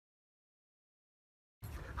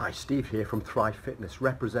Hi, Steve here from Thrive Fitness,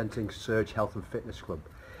 representing Surge Health and Fitness Club.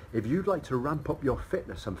 If you'd like to ramp up your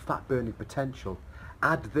fitness and fat burning potential,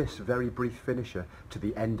 add this very brief finisher to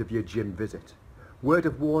the end of your gym visit. Word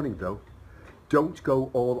of warning though, don't go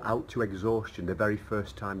all out to exhaustion the very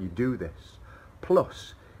first time you do this.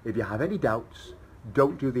 Plus, if you have any doubts,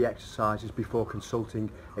 don't do the exercises before consulting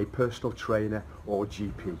a personal trainer or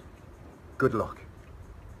GP. Good luck.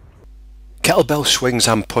 Kettlebell swings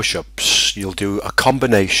and push-ups. You'll do a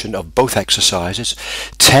combination of both exercises,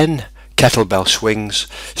 10 kettlebell swings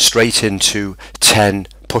straight into 10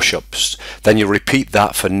 push-ups. Then you'll repeat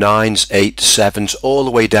that for 9s, 8s, 7s, all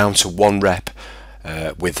the way down to 1 rep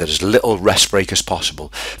with as little rest break as possible.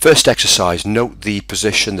 First exercise, note the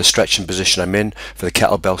position, the stretching position I'm in for the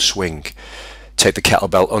kettlebell swing. Take the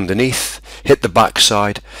kettlebell underneath, hit the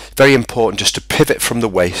backside. Very important just to pivot from the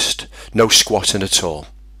waist, no squatting at all.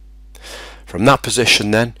 From that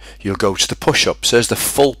position then, you'll go to the push-ups. There's the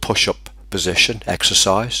full push-up position,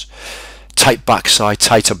 exercise. Tight backside,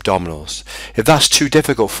 tight abdominals. If that's too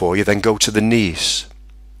difficult for you, then go to the knees.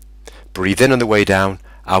 Breathe in on the way down,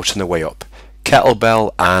 out on the way up.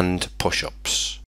 Kettlebell and push-ups.